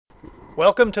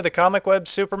Welcome to the Comic Web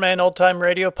Superman Old Time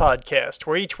Radio podcast,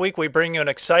 where each week we bring you an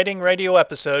exciting radio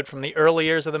episode from the early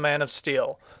years of the Man of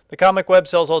Steel. The Comic Web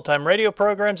sells old-time radio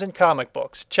programs and comic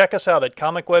books. Check us out at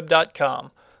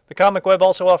comicweb.com. The Comic Web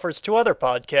also offers two other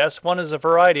podcasts. One is a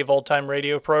variety of old-time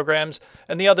radio programs,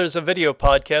 and the other is a video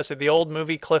podcast of the old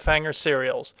movie cliffhanger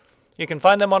serials. You can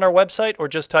find them on our website or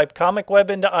just type Comic Web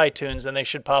into iTunes and they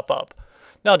should pop up.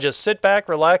 Now just sit back,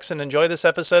 relax, and enjoy this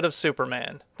episode of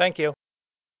Superman. Thank you.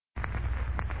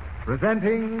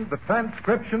 Presenting the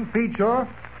transcription feature,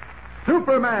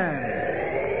 Superman.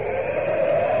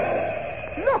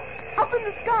 Look, up in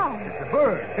the sky. It's a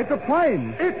bird. It's a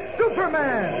plane. It's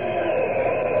Superman.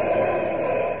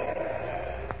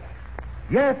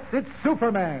 Yes, it's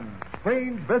Superman,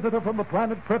 strange visitor from the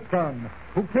planet Krypton,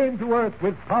 who came to Earth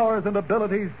with powers and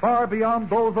abilities far beyond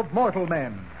those of mortal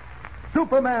men.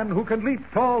 Superman, who can leap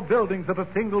tall buildings at a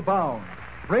single bound,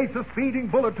 race a speeding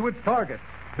bullet to its target,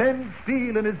 bend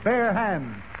steel in his bare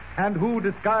hands, and who,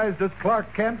 disguised as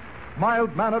Clark Kent,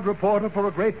 mild-mannered reporter for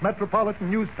a great metropolitan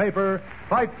newspaper,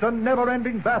 fights a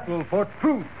never-ending battle for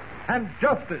truth and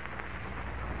justice.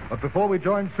 But before we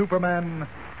join Superman,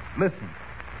 listen.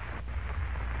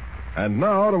 And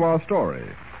now to our story.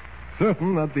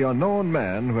 Certain that the unknown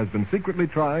man who has been secretly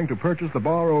trying to purchase the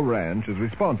Barrow Ranch is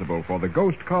responsible for the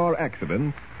ghost car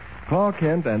accident, Clark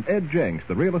Kent and Ed Jenks,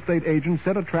 the real estate agent,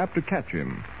 set a trap to catch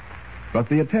him. But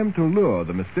the attempt to lure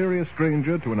the mysterious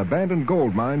stranger to an abandoned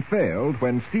gold mine failed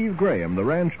when Steve Graham, the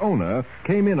ranch owner,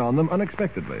 came in on them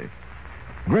unexpectedly.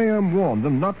 Graham warned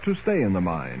them not to stay in the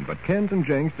mine, but Kent and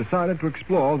Jenks decided to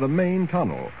explore the main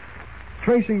tunnel.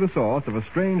 Tracing the source of a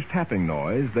strange tapping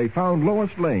noise, they found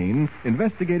Lois Lane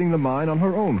investigating the mine on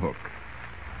her own hook.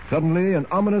 Suddenly, an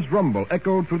ominous rumble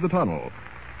echoed through the tunnel.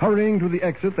 Hurrying to the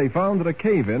exit, they found that a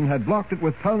cave-in had blocked it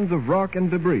with tons of rock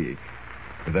and debris.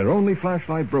 With their only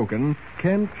flashlight broken,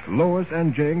 Kent, Lois,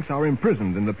 and Jenks are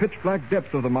imprisoned in the pitch-black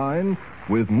depths of the mine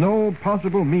with no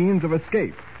possible means of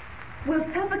escape. We'll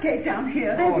suffocate down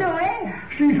here. There's no air.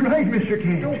 She's right, Mr.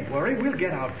 Kent. Don't worry, we'll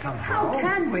get out somehow. How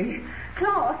can we?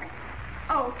 Clark.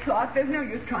 Oh, Clark, there's no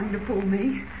use trying to fool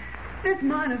me. This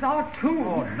mine is our tomb.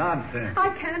 Oh, nonsense. I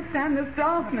can't stand this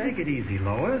darkness. Take it easy,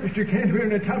 Lois. Mr. Kent, we're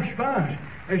in a tough spot.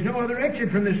 There's no other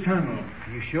exit from this tunnel.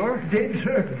 You sure? Dead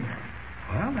certain.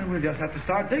 Well, then we'll just have to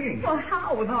start digging. Well,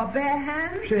 how? With our bare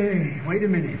hands? Say, wait a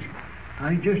minute.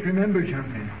 I just remembered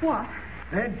something. What?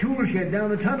 That tool shed down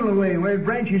the tunnel away where it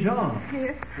branches off.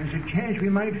 Yes. There's a chance we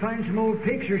might find some old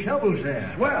picks or shovels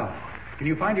there. Swell. Can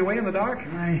you find your way in the dark?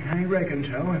 I reckon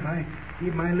so, if I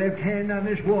keep my left hand on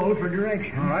this wall for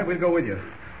direction. All right, we'll go with you.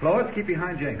 Lois, keep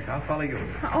behind Jenks. I'll follow you.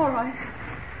 All right.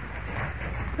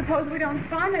 Suppose we don't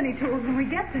find any tools when we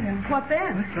get there. What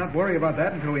then? Let's not worry about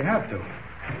that until we have to.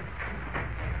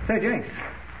 Say, Jenks,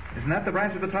 isn't that the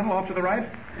branch of the tunnel off to the right?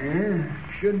 Yeah,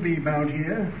 should be about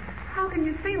here. How can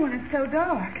you see when it's so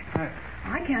dark?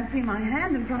 I can't see my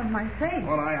hand in front of my face.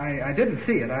 Well, I didn't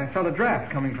see it. I felt a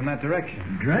draft coming from that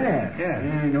direction. Draft? Yes.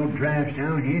 Yeah, no drafts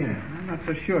down here. I'm not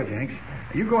so sure, Jenks.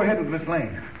 You go ahead with Miss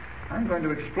Lane. I'm going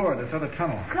to explore this other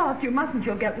tunnel. Clark, you mustn't.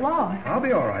 You'll get lost. I'll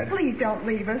be all right. Please don't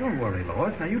leave us. Don't worry,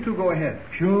 Lois. Now, you two go ahead.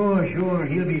 Sure.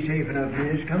 He'll be safe enough,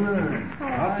 miss. Come on.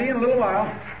 I'll see you in a little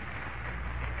while.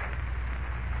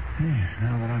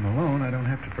 Now that I'm alone, I don't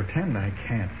have to pretend I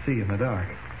can't see in the dark.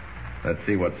 Let's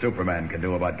see what Superman can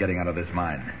do about getting out of this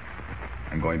mine.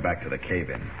 I'm going back to the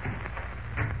cave-in.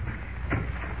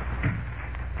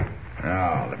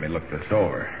 Now, let me look this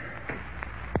over.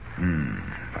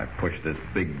 If I push this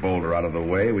big boulder out of the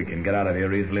way, we can get out of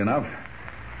here easily enough.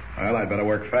 Well, I'd better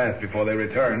work fast before they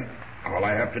return. All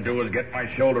I have to do is get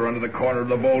my shoulder under the corner of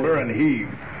the boulder and heave.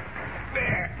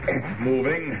 There, it's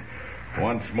moving.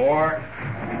 Once more.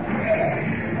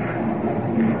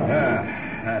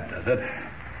 That does it.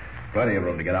 Plenty of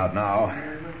room to get out now.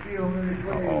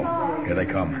 Oh, here they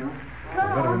come.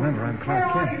 Clark, better remember, I'm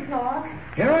Clark where Kent. are you, Clark?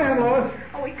 Here I am, Lois.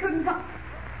 Oh, we couldn't find...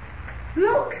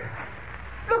 Look!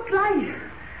 Look, light!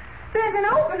 There's an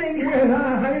opening!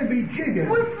 Well, I'll be jiggered.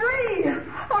 We're free!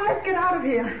 Oh, let's get out of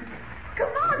here.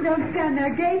 Come on, don't stand there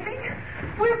gaping.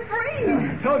 We're free!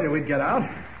 I told you we'd get out.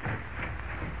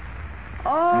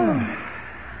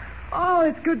 Oh,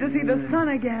 it's good to see the sun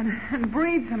again and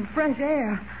breathe some fresh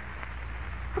air.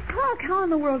 But Clark, how in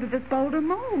the world did this boulder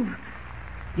move?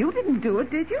 You didn't do it,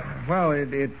 did you? Well,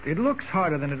 it looks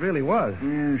harder than it really was.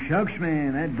 Yeah, shucks,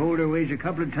 man. That boulder weighs a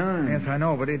couple of tons. Yes, I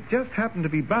know, but it just happened to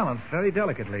be balanced very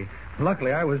delicately.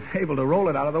 Luckily, I was able to roll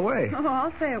it out of the way. Oh,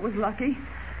 I'll say it was lucky.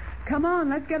 Come on,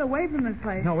 let's get away from this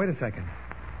place. No, wait a second.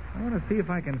 I want to see if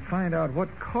I can find out what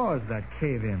caused that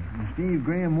cave-in. Steve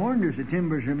Graham warned us the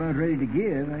timbers are about ready to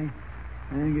give. I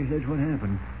guess that's what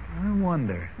happened. I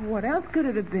wonder. What else could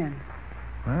it have been?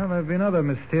 Well, there have been other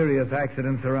mysterious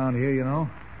accidents around here, you know.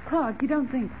 Clark, you don't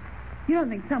think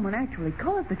someone actually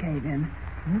caused the cave-in?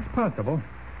 It's possible.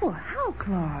 Well, how,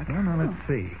 Clark? Well, now, let's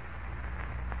see.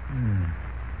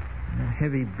 A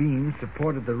heavy beam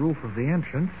supported the roof of the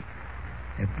entrance.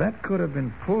 If that could have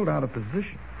been pulled out of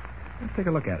position. Let's take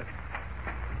a look at it.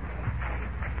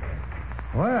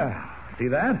 Well, see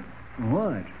that?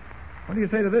 What? What do you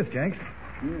say to this, Jenks?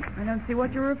 I don't see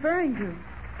what you're referring to.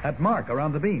 That mark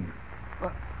around the beam.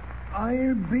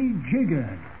 I'll be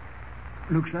jigging.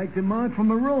 Looks like the mark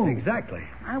from a rope. Exactly.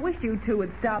 I wish you two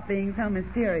would stop being so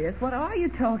mysterious. What are you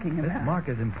talking This about? mark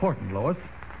is important, Lois.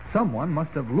 Someone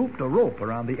must have looped a rope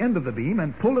around the end of the beam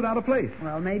and pulled it out of place.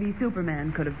 Well, maybe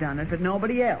Superman could have done it, but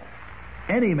nobody else.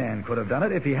 Any man could have done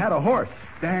it if he had a horse.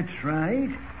 That's right.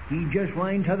 He just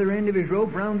wind t'other end of his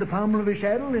rope round the pommel of his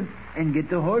saddle and get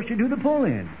the horse to do the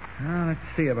pulling. Now, let's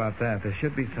see about that. There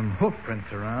should be some hoof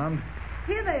prints around.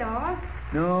 Here they are.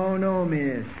 No,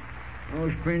 miss.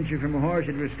 Those prints are from a horse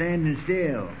that was standing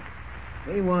still.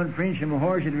 They want prints from a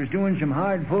horse that was doing some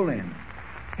hard pulling.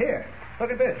 Here,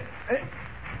 look at this.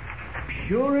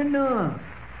 Sure enough.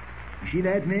 You see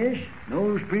that, miss?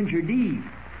 Those prints are deep.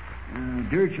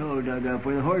 Dirt's all dug up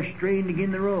where the horse strained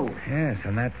again the rope. Yes,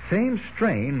 and that same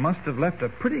strain must have left a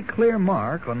pretty clear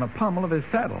mark on the pommel of his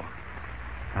saddle.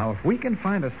 Now, if we can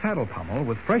find a saddle pommel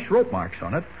with fresh rope marks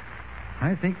on it,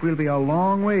 I think we'll be a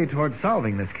long way toward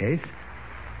solving this case.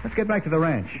 Let's get back to the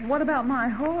ranch. What about my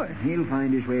horse? He'll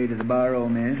find his way to the barrow,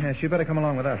 miss. Yes, you better come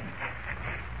along with us.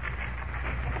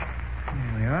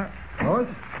 Here we are. Lois?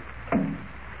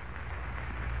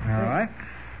 All right.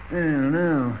 Well,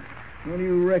 now, what do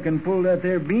you reckon pulled that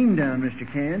there beam down,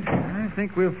 Mr. Kent? I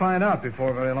think we'll find out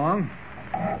before very long.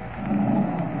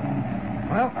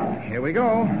 Well, here we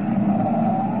go.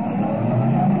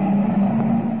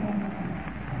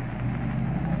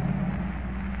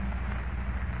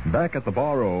 Back at the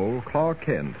Bar-O, Clark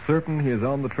Kent, certain he is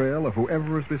on the trail of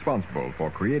whoever is responsible for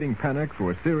creating panic through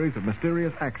a series of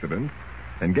mysterious accidents,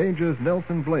 engages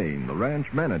Nelson Blaine, the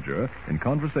ranch manager, in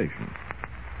conversation.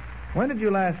 When did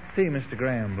you last see Mr.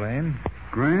 Graham, Blaine?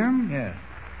 Graham? Yes.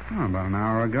 Oh, about an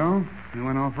hour ago. He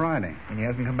went off riding. And he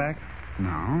hasn't come back?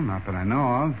 No, not that I know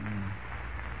of.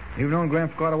 You've known Graham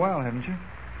for quite a while, haven't you?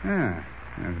 Yeah,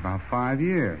 it's about 5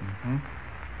 years. Mm-hmm.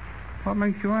 What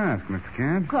makes you ask, Mr.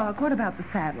 Kent? Clark, what about the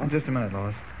saddle? Just a minute,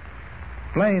 Lois.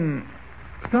 Blaine,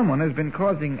 someone has been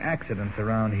causing accidents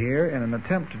around here in an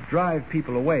attempt to drive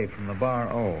people away from the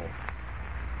Bar-O.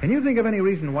 Can you think of any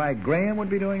reason why Graham would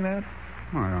be doing that?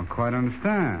 Oh, I don't quite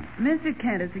understand. Mr.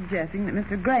 Kent is suggesting that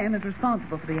Mr. Graham is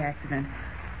responsible for the accident.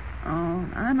 Oh,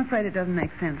 I'm afraid it doesn't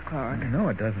make sense, Clark. I know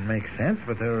it doesn't make sense,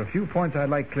 but there are a few points I'd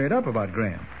like cleared up about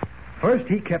Graham. First,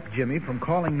 he kept Jimmy from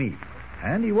calling me.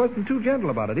 And he wasn't too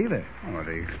gentle about it either. Well,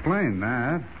 he explained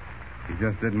that. He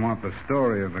just didn't want the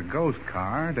story of the ghost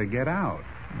car to get out.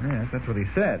 Yes, that's what he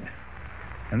said.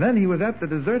 And then he was at the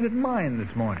deserted mine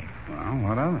this morning. Well,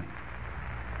 what of it?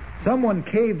 Someone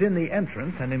caved in the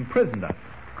entrance and imprisoned us.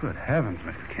 Good heavens,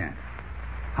 Mr. Kent.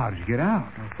 How did you get out?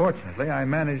 Fortunately, I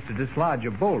managed to dislodge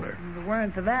a boulder. If it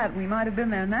weren't for that, we might have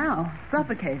been there now,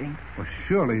 suffocating. Well,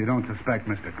 surely you don't suspect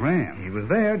Mr. Graham. He was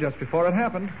there just before it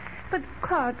happened. But,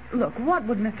 Clark, look, what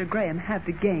would Mr. Graham have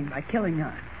to gain by killing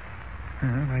us?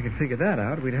 Well, if I could figure that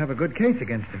out, we'd have a good case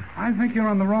against him. I think you're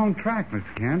on the wrong track,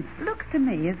 Mr. Kent. Looks to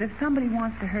me as if somebody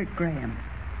wants to hurt Graham.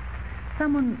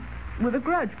 Someone with a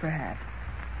grudge, perhaps.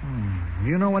 Do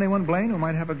you know anyone, Blaine, who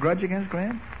might have a grudge against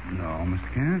Graham? No,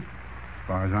 Mr. Kent. As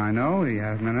far as I know, he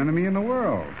hasn't an enemy in the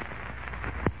world.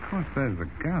 Of course, there's the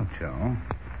gaucho,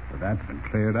 but that's been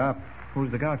cleared up.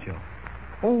 Who's the gaucho?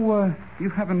 Oh, you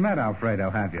haven't met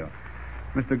Alfredo, have you?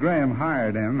 Mr. Graham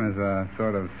hired him as a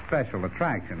sort of special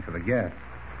attraction for the guests.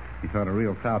 He thought a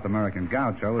real South American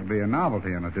gaucho would be a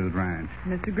novelty on a dude ranch.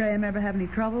 Mr. Graham ever have any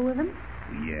trouble with him?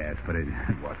 Yes, but it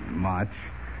wasn't much.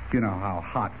 You know how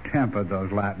hot-tempered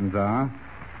those Latins are.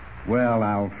 Well,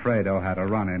 Alfredo had a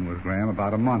run-in with Graham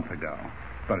about a month ago.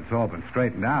 But it's all been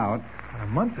straightened out. A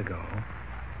month ago?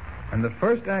 And the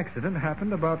first accident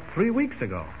happened about 3 weeks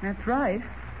ago. That's right.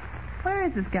 Where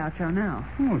is this gaucho now?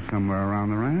 Oh, somewhere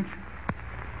around the ranch.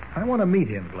 I want to meet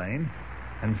him, Blaine.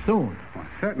 And soon. Well,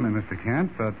 certainly, Mr.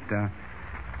 Kent, but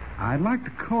I'd like to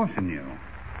caution you.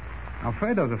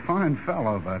 Alfredo's a fine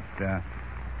fellow, but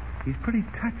he's pretty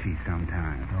touchy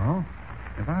sometimes. Oh?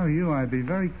 If I were you, I'd be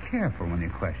very careful when you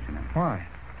question him. Why?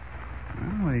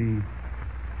 Well,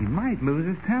 he might lose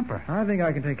his temper. I think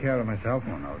I can take care of myself.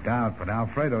 Well, no doubt, but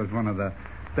Alfredo's one of the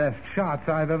best shots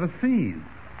I've ever seen.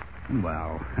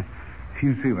 Well,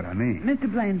 you see what I mean.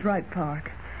 Mr. Blaine's right,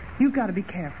 Clark. You've got to be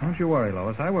careful. Don't you worry,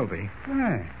 Lois. I will be.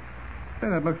 Hey, Say,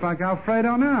 that looks like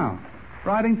Alfredo now,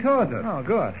 riding towards us. Oh,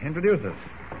 good. Introduce us.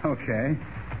 Okay.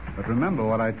 But remember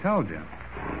what I told you.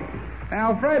 Hey,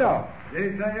 Alfredo. Si,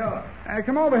 senor. Hey,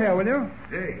 come over here, will you?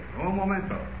 Si, un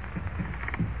momento.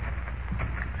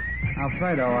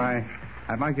 Alfredo,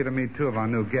 I'd like you to meet two of our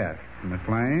new guests. Miss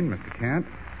Lane, Mr. Kent.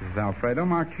 This is Alfredo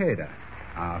Marqueda,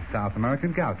 our South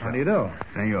American gaucho. How do you do?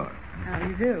 Senor. How do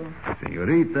you do?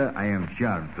 Senorita, I am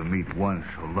charmed to meet one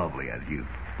so lovely as you.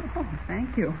 Oh,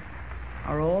 thank you.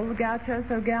 Are all the gauchos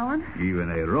so gallant? Even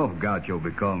a rough gaucho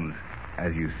becomes,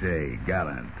 as you say,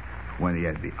 gallant when he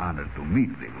has the honor to meet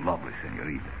the lovely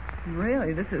senorita.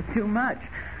 Really, this is too much.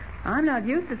 I'm not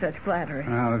used to such flattery.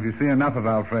 Well, if you see enough of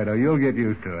Alfredo, you'll get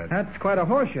used to it. That's quite a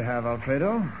horse you have,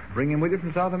 Alfredo. Bring him with you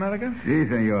from South America? Si,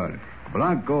 senor.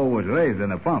 Blanco was raised in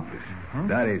the Pampas.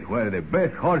 That is where the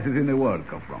best horses in the world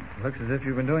come from. Looks as if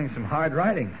you've been doing some hard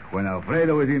riding. When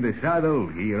Alfredo is in the saddle,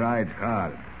 he rides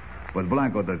hard. But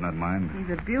Blanco does not mind.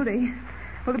 He's a beauty.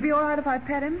 Will it be all right if I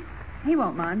pet him? He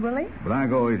won't mind, will he?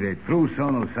 Blanco is a true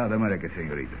son of South America,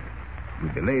 senorita.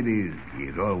 With the ladies, he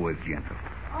is always gentle.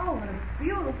 Oh, what a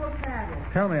beautiful saddle.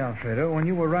 Tell me, Alfredo, when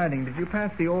you were riding, did you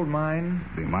pass the old mine?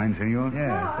 The mine, senor?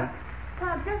 Yes.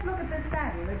 Clark, just look at this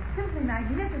saddle. It's simply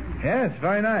magnificent. Yes,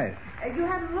 very nice. You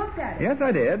haven't looked at it. Yes,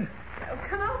 I did.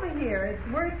 Come over here.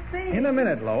 It's worth seeing. In a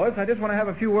minute, Lois. I just want to have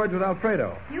a few words with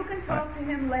Alfredo. You can talk to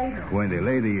him later. When the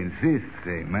lady insists,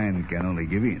 a man can only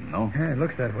give in, no? Yeah, it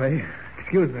looks that way.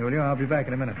 Excuse me, will you? I'll be back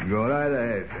in a minute. Go right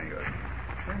ahead, senor.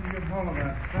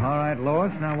 All right,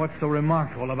 Lois. Now, what's so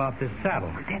remarkable about this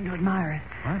saddle? Pretend to admire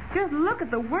it. What? Just look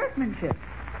at the workmanship.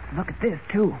 Look at this,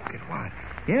 too. Look at what?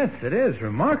 Yes, it is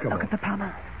remarkable. Look at the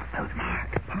pommel. Those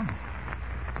marks. Pommel.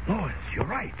 Lois, you're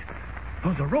right.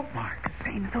 Those are rope marks.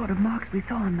 Same sort of marks we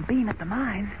saw on the beam at the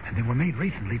mine. And they were made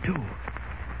recently, too.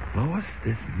 Lois,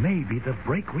 this may be the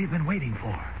break we've been waiting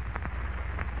for.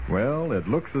 Well, it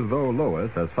looks as though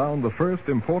Lois has found the first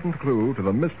important clue to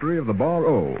the mystery of the Bar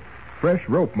O. Fresh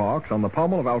rope marks on the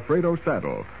pommel of Alfredo's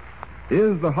saddle.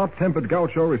 Is the hot-tempered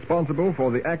gaucho responsible for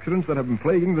the accidents that have been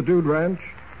plaguing the Dude Ranch?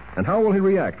 And how will he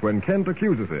react when Kent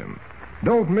accuses him?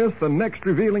 Don't miss the next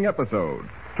revealing episode.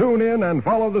 Tune in and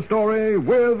follow the story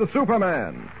with the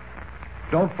Superman.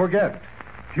 Don't forget,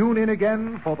 tune in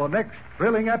again for the next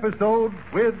thrilling episode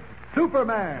with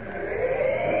Superman.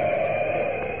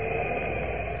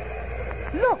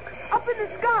 Look, up in the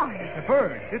sky. A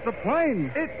bird. It's a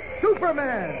plane. It's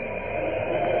Superman.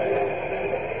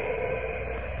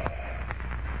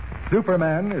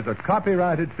 Superman is a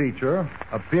copyrighted feature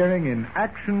appearing in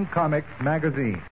Action Comics magazine.